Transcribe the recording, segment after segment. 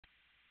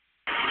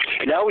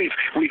And now we've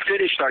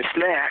finished our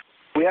snack.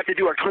 We have to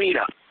do our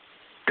cleanup.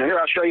 So here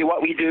I'll show you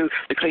what we do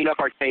to clean up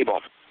our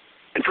table.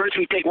 And first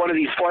we take one of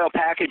these foil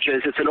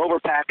packages. It's an over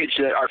package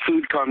that our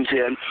food comes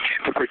in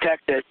to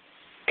protect it.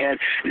 And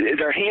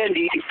they're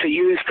handy to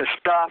use to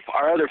stuff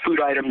our other food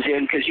items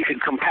in because you can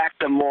compact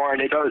them more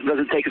and it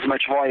doesn't take as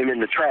much volume in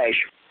the trash.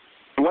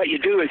 And what you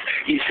do is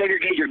you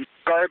segregate your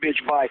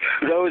garbage by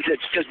those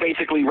that's just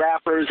basically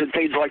wrappers and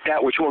things like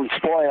that which won't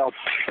spoil.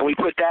 And we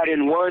put that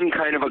in one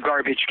kind of a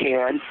garbage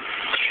can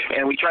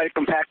and we try to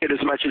compact it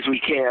as much as we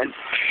can.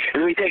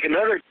 And then we take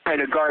another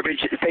kind of garbage,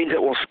 things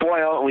that will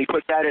spoil, and we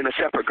put that in a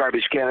separate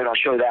garbage can, and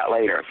I'll show that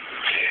later.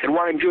 And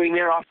what I'm doing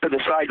there off to the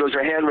side, those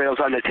are handrails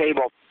on the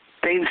table.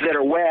 Things that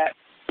are wet,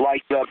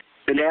 like the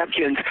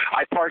napkins,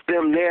 I park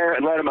them there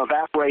and let them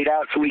evaporate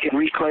out so we can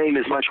reclaim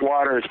as much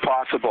water as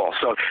possible.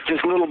 So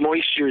just little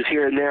moistures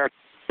here and there.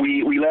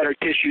 We let our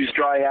tissues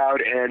dry out,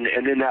 and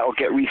then that will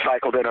get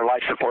recycled in our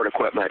life support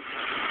equipment.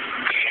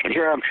 And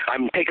here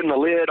I'm taking the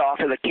lid off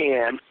of the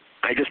can.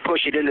 I just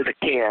push it into the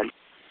can.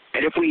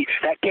 And if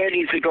that can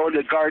needs to go in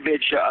the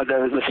garbage,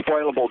 the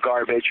spoilable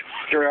garbage,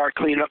 here we are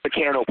cleaning up the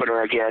can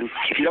opener again.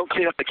 If you don't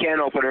clean up the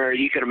can opener,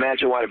 you can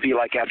imagine what it'd be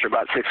like after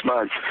about 6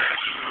 months.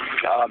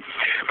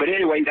 But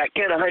anyway, that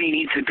can of honey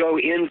needs to go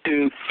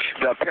into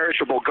the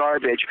perishable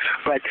garbage,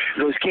 but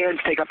those cans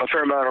take up a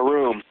fair amount of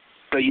room.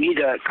 So you need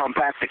to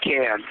compact the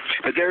can.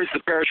 But there's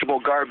the perishable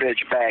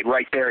garbage bag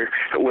right there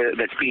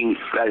that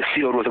is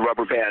sealed with a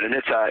rubber band, and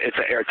it's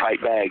an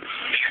airtight bag.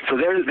 So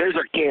there's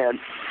our can.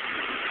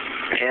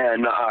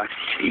 And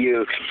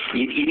you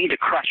need to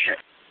crush it.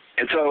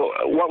 And so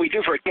what we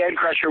do for a can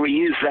crusher, we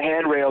use the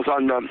handrails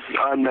on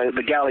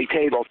the galley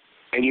table,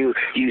 and you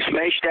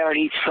smash down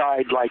each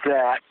side like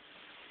that.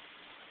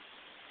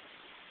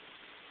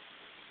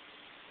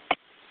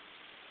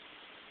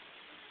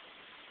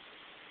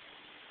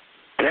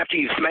 And after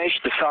you've smashed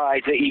the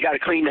sides, you got to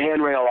clean the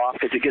handrail off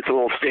because it gets a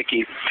little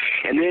sticky.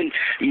 And then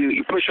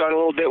you push on a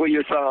little bit with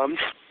your thumbs.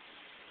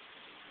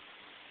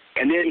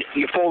 And then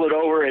you fold it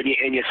over and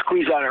you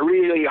squeeze on it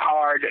really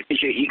hard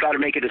because you got to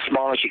make it as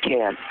small as you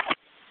can.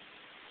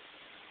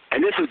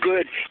 And this is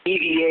good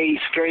EVA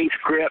strength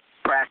grip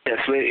practice.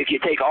 If you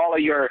take all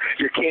of your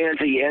cans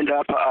that you end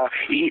up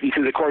eating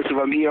through the course of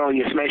a meal and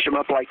you smash them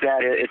up like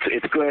that,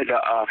 it's good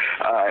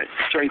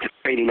strength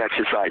training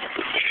exercise.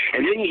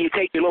 And then you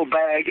take your little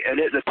bag, and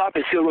the top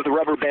is sealed with a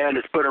rubber band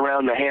that's put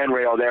around the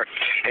handrail there.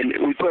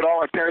 And we put all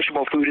our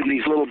perishable food in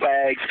these little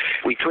bags.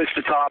 We twist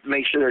the top,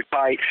 make sure they're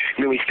tight,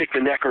 and then we stick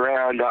the neck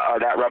around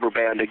that rubber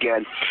band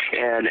again.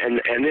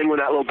 And then when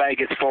that little bag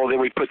gets full, then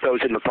we put those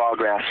in the thaw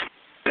grass.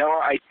 Now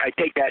I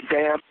take that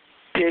damp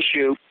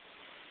tissue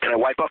and I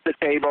wipe up the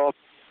table,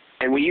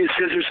 and we use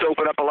scissors to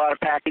open up a lot of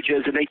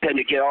packages, and they tend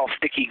to get all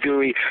sticky,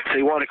 gooey, so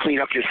you want to clean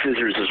up your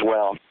scissors as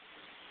well.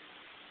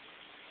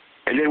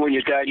 And then when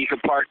you're done, you can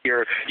park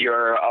your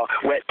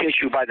wet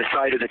tissue by the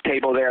side of the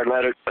table there and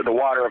let the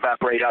water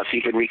evaporate out so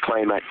you can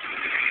reclaim it.